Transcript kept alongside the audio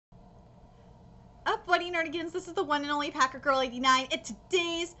up, Buddy Nerdigans? This is the one and only Packer Girl 89, and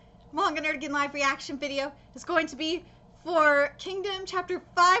today's Manga Nerdigan live reaction video is going to be for Kingdom Chapter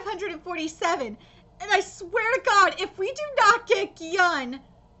 547. And I swear to God, if we do not get Gyun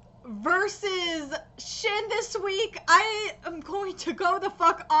versus Shin this week, I am going to go the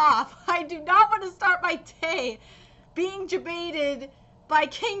fuck off. I do not want to start my day being debated by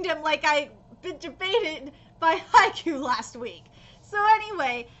Kingdom like I've been debated by Haikyuu last week. So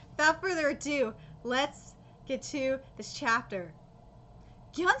anyway, without further ado, let's get to this chapter.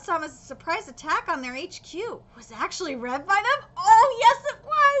 Gyun-sama's surprise attack on their HQ was actually read by them? Oh, yes it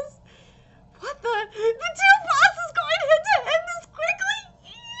was! What the two bosses going head to head this quickly?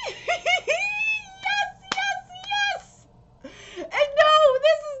 Yes! And no,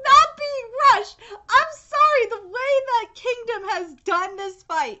 this is not being rushed. I'm sorry, the way that Kingdom has done this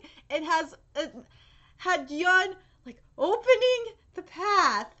fight, it has had Gyun like opening the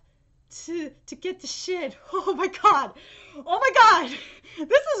path to get to Shin. Oh my god!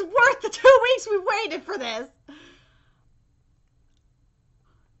 This is worth the 2 weeks we waited for this.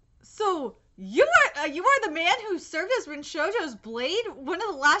 So you are the man who served as Rinshoujo's blade, one of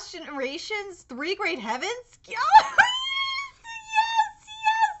the last generation's 3 great heavens? Yes!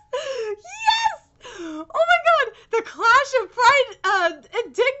 Oh my god! The clash of pride and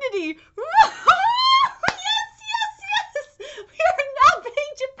dignity. We are not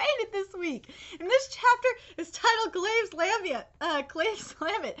being debated this week. And this chapter is titled Glaive's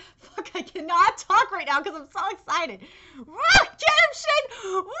Lambent. Fuck, I cannot talk right now because I'm so excited. Get him, Shin!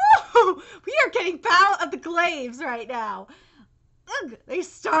 Woo! We are getting Battle of the Glaives right now. Ugh, they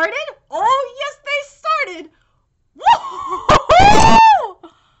started? Oh, yes, they started. Woo!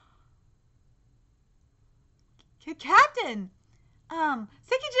 Captain.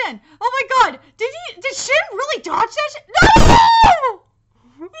 Sekijin. Oh my god. Did Shin really dodge that shit? No!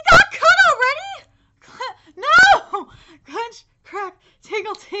 He got cut already? No! Crunch, crack,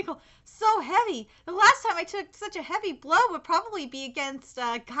 tingle. So heavy. The last time I took such a heavy blow would probably be against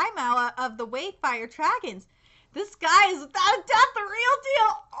Gaimao of the Wavefire Dragons. This guy is without a doubt the real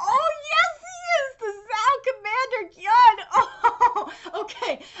deal. Oh, yes, he is! The Zao Commander Gyun. Oh,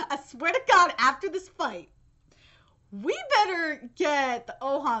 okay. I swear to God, after this fight, we better get the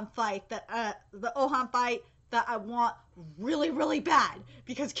Ohan fight that I want really, really bad,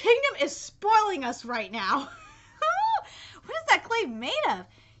 because Kingdom is spoiling us right now. What is that glaive made of?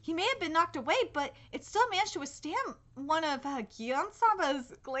 He may have been knocked away, but it still managed to withstand one of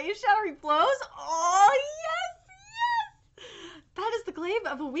Gyun-sama's glaive shattering blows. Oh, yes! That is the glaive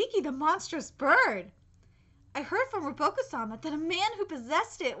of Iwiki, the monstrous bird. I heard from Roboku-sama that a man who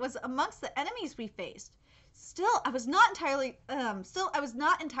possessed it was amongst the enemies we faced. Still, I was not entirely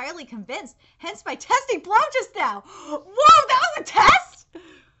convinced, hence my testing blow just now. Whoa, that was a test?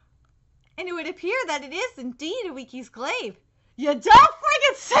 And it would appear that it is indeed Iwiki's glaive. You don't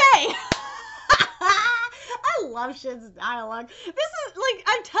friggin' say! I love Shin's dialogue. This is, like,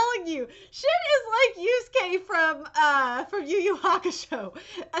 I'm telling you, Shin is like Yusuke from Yu Yu Hakusho.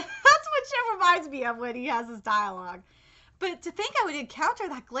 That's what Shin reminds me of when he has his dialogue. But to think I would encounter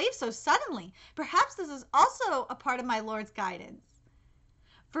that glaive so suddenly, perhaps this is also a part of my lord's guidance.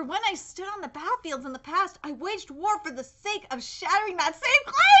 For when I stood on the battlefields in the past, I waged war for the sake of shattering that same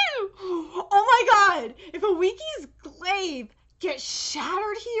glaive! Oh my god! If Iwiki's glaive gets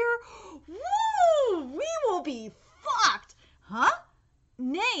shattered here, woo! We will be fucked! Huh?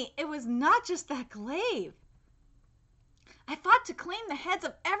 Nay, it was not just that glaive. I fought to claim the heads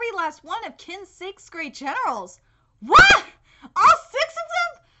of every last one of Kin's 6 great generals. What? All 6 of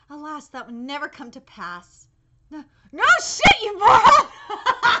them? Alas, that would never come to pass. No shit, you moron!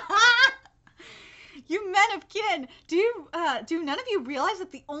 You men of Kin, do none of you realize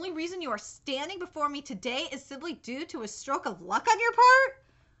that the only reason you are standing before me today is simply due to a stroke of luck on your part?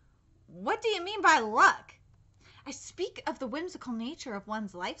 What do you mean by luck? I speak of the whimsical nature of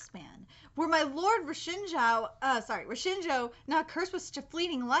one's lifespan. Were my lord Roshinjo not cursed with such a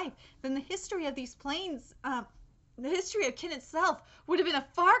fleeting life, then the history of these plains, the history of Kin itself would have been a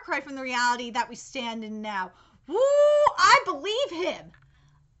far cry from the reality that we stand in now. Woo! I believe him.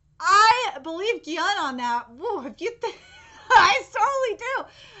 I believe Gyun on that. Woo! If you think, I totally do.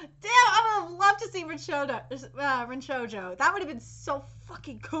 Damn, I would have loved to see Rinshoujo. That would have been so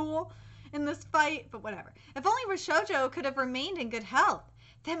fucking cool in this fight. But whatever. If only Rinshoujo could have remained in good health.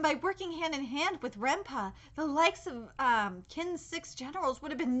 Then by working hand in hand with Renpa, the likes of Kin's 6 generals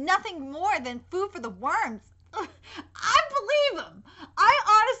would have been nothing more than food for the worms. I believe him. I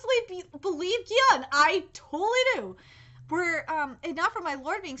honestly believe Gyun. I totally do. Were it not for my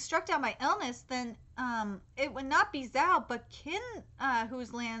lord being struck down by illness, then it would not be Zhao, but Qin,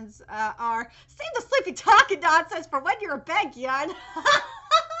 whose lands are. Save the sleepy talking nonsense for when you're a beg, Yun.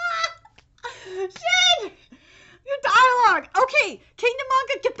 Shin! Your dialogue! Okay, Kingdom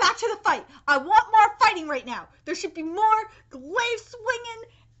Manga, get back to the fight. I want more fighting right now. There should be more glaive swinging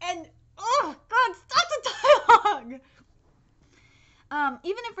and... Oh, God, stop the dialogue!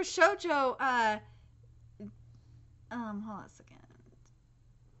 Even if for shoujo, hold on a second.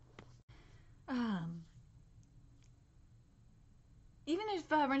 Even if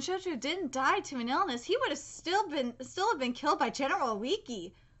Renshoujo didn't die to an illness, he would have still have been killed by General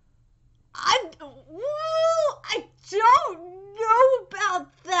Wiki. I don't know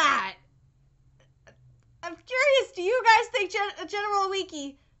about that. I'm curious, do you guys think General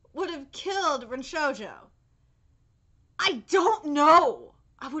Wiki would have killed Renshoujo? I don't know.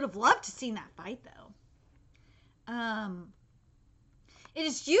 I would have loved to see that fight, though. It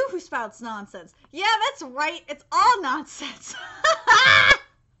is you who spouts nonsense. Yeah, that's right. It's all nonsense.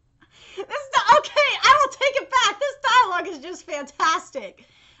 Okay, I will take it back. This dialogue is just fantastic.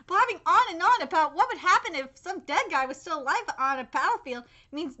 Blabbing on and on about what would happen if some dead guy was still alive on a battlefield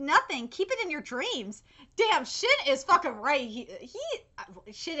means nothing. Keep it in your dreams. Damn, Shin is fucking right.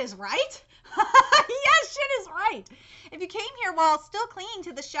 Shin is right? Yes, Shin is right. If you came here while still clinging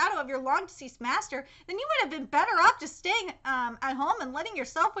to the shadow of your long-deceased master, then you would have been better off just staying at home and letting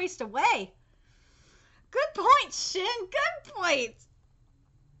yourself waste away. Good point, Shin. Good point.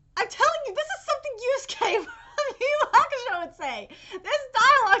 I'm telling you, this is something Yusuke from Yu Hakusho would say. This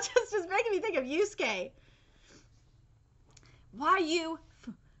dialogue just is making me think of Yusuke. Why you?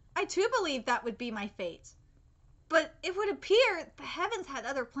 I too believe that would be my fate. But it would appear the heavens had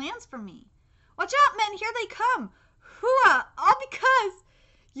other plans for me. Watch out, men, here they come. Hooah, all because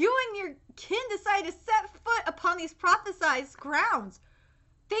you and your kin decided to set foot upon these prophesized grounds.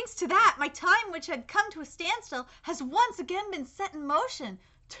 Thanks to that, my time, which had come to a standstill, has once again been set in motion.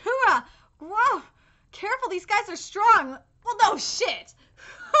 Tura, whoa, careful, these guys are strong. Well, no shit.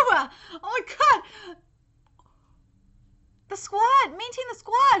 Hooah, oh my god. The squad, maintain the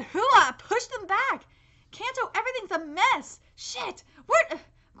squad. Hooah, push them back. Kanto, everything's a mess. Shit, where did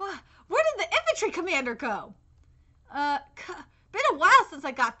the infantry commander go? Been a while since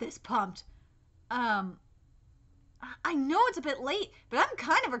I got this pumped. I know it's a bit late, but I'm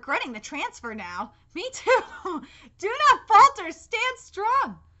kind of regretting the transfer now. Me too. Do not falter. Stand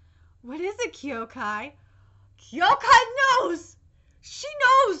strong. What is it, Kyokai? Kyokai knows. She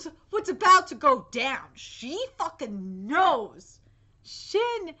knows what's about to go down. She fucking knows.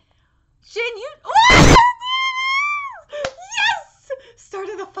 Shin, you... Oh! Yes! Start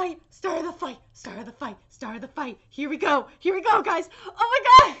of the fight. Here we go, guys. Oh my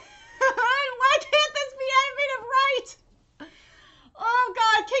god. Why can't this be animated right? Oh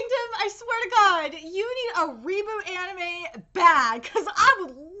god, Kingdom, I swear to god, you need a reboot anime bad, because I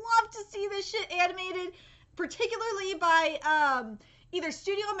would love to see this shit animated, particularly by either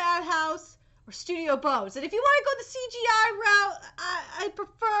Studio Madhouse or Studio Bones. And if you want to go the CGI route, I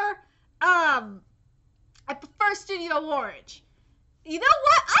prefer Studio Orange. You know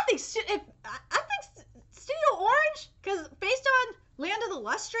what? I think Studio Orange, because based on Land of the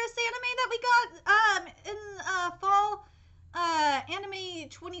Lustrous anime that we got in fall anime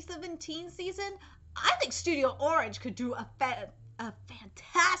 2017 season, I think Studio Orange could do a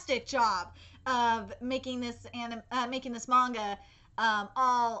fantastic job of making this manga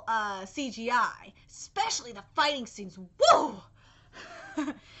all CGI, especially the fighting scenes. Whoa!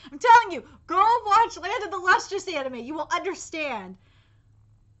 I'm telling you, go watch Land of the Lustrous anime. You will understand.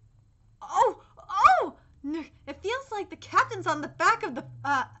 Oh! It feels like the captain's on the back of the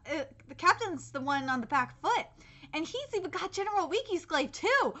captain's the one on the back foot. And he's even got General Wiki's glaive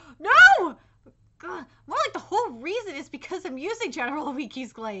too. No! God, more like the whole reason is because I'm using General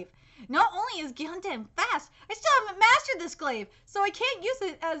Wiki's glaive. Not only is Gyunten fast, I still haven't mastered this glaive, so I can't use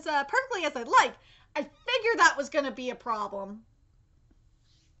it as perfectly as I'd like. I figured that was going to be a problem.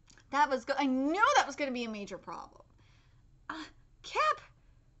 I knew that was going to be a major problem.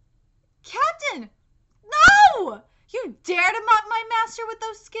 Captain! No! You dare to mock my master with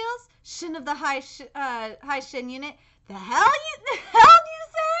those skills? Shin of the high Shin unit. The hell do you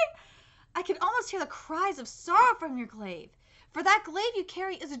say? I can almost hear the cries of sorrow from your glaive. For that glaive you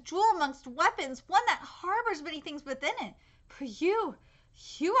carry is a jewel amongst weapons, one that harbors many things within it. But you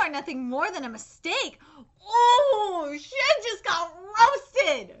are nothing more than a mistake. Oh, Shin just got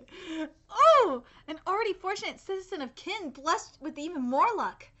roasted. Oh, an already fortunate citizen of Kin, blessed with even more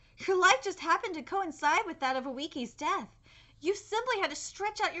luck. Your life just happened to coincide with that of Awiki's death. You simply had to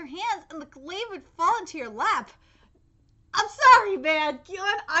stretch out your hands and the glaive would fall into your lap. I'm sorry, man.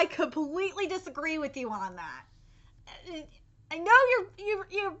 Gyun, I completely disagree with you on that. I know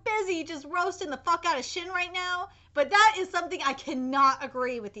you're busy just roasting the fuck out of Shin right now, but that is something I cannot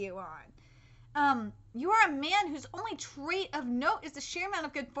agree with you on. You are a man whose only trait of note is the sheer amount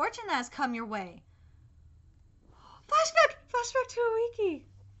of good fortune that has come your way. Flashback to a wiki.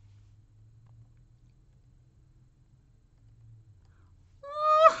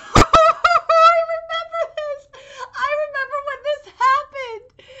 Oh, I remember this. I remember when this happened,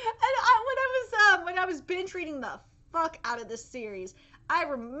 and when I was binge reading the fuck out of this series. I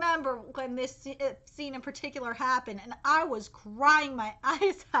remember when this scene in particular happened, and I was crying my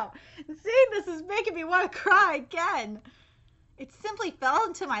eyes out. And seeing this is making me want to cry again. It simply fell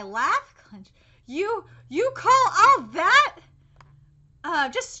into my lap. You call all that?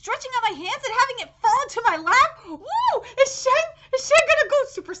 Just stretching out my hands and having it fall into my lap? Woo! Is Shin gonna go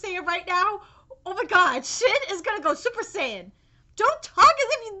Super Saiyan right now? Oh my god, Shin is gonna go Super Saiyan. Don't talk as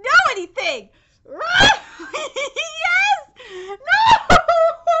if you know anything. Yes! No!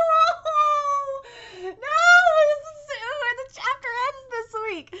 No! The chapter ends this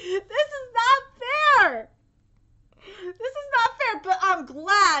week. This is not fair. This is not fair, but I'm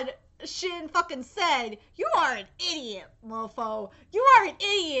glad Shin fucking said, you are an idiot, mofo. You are an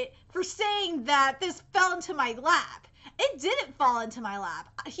idiot for saying that this fell into my lap. It didn't fall into my lap.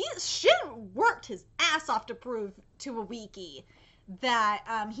 Shin worked his ass off to prove to a wiki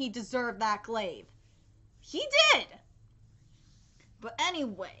that he deserved that glaive. He did. But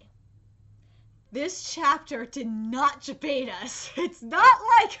anyway, this chapter did not debate us. It's not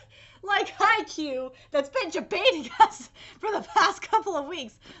like Haikyuu that's been debating us for the past couple of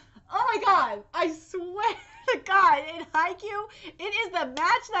weeks. Oh my god, I swear to God, in Haikyuu, it is the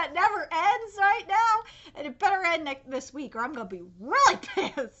match that never ends right now, and it better end this week, or I'm gonna be really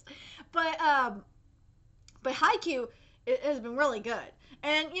pissed. But Haikyuu, it has been really good,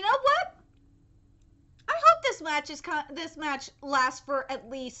 and you know what? I hope this match lasts for at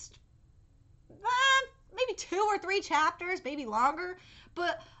least maybe 2 or 3 chapters, maybe longer.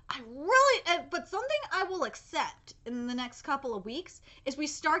 But but something I will accept in the next couple of weeks is we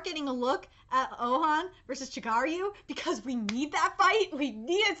start getting a look at Ohan versus Chigaryu, because we need that fight. We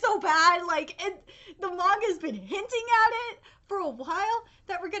need it so bad. The manga's been hinting at it for a while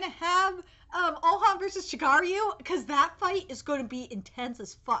that we're gonna have Ohan versus Chigaryu, because that fight is going to be intense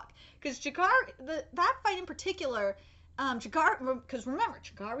as fuck. Because that fight in particular, because remember,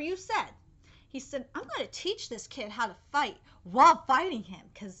 Chigaryu said, I'm going to teach this kid how to fight while fighting him,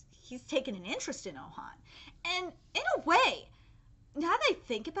 because he's taken an interest in Ohan. And in a way, now that I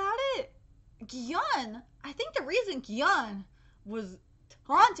think about it, I think the reason Gyun was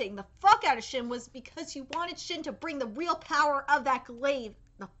taunting the fuck out of Shin was because he wanted Shin to bring the real power of that glaive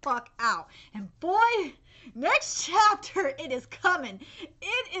the fuck out. And boy, next chapter, it is coming.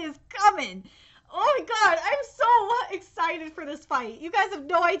 It is coming. Oh my god, I'm so excited for this fight. You guys have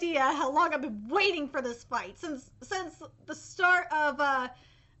no idea how long I've been waiting for this fight. Since the start of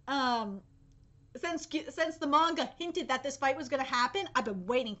since the manga hinted that this fight was going to happen, I've been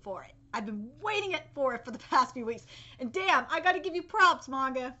waiting for it. I've been waiting for it for the past few weeks. And damn, I got to give you props,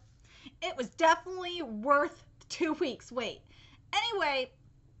 manga. It was definitely worth the 2 weeks wait. Anyway,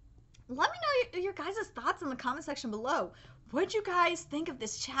 let me know your guys' thoughts in the comment section below. What'd you guys think of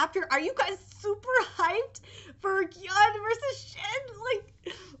this chapter? Are you guys super hyped for Gyun versus Shin?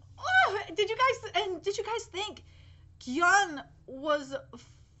 Did you guys think Gyun was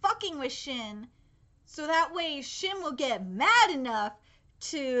fucking with Shin so that way Shin will get mad enough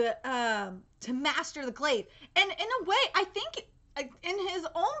to master the glaive? And in a way, I think in his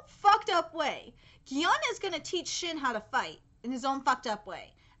own fucked up way, Gyun is gonna teach Shin how to fight in his own fucked up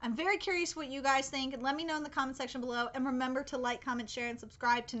way. I'm very curious what you guys think, and let me know in the comment section below. And remember to like, comment, share, and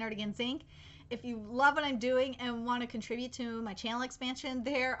subscribe to Nerdigans Inc. If you love what I'm doing and want to contribute to my channel expansion,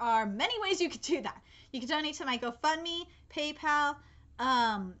 there are many ways you can do that. You can donate to my GoFundMe, PayPal,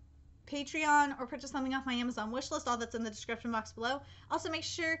 Patreon, or purchase something off my Amazon wishlist. All that's in the description box below. Also, make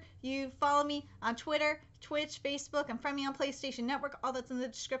sure you follow me on Twitter, Twitch, Facebook, and friend me on PlayStation Network. All that's in the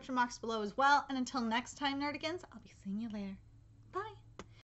description box below as well. And until next time, Nerdigans, I'll be seeing you later. Bye.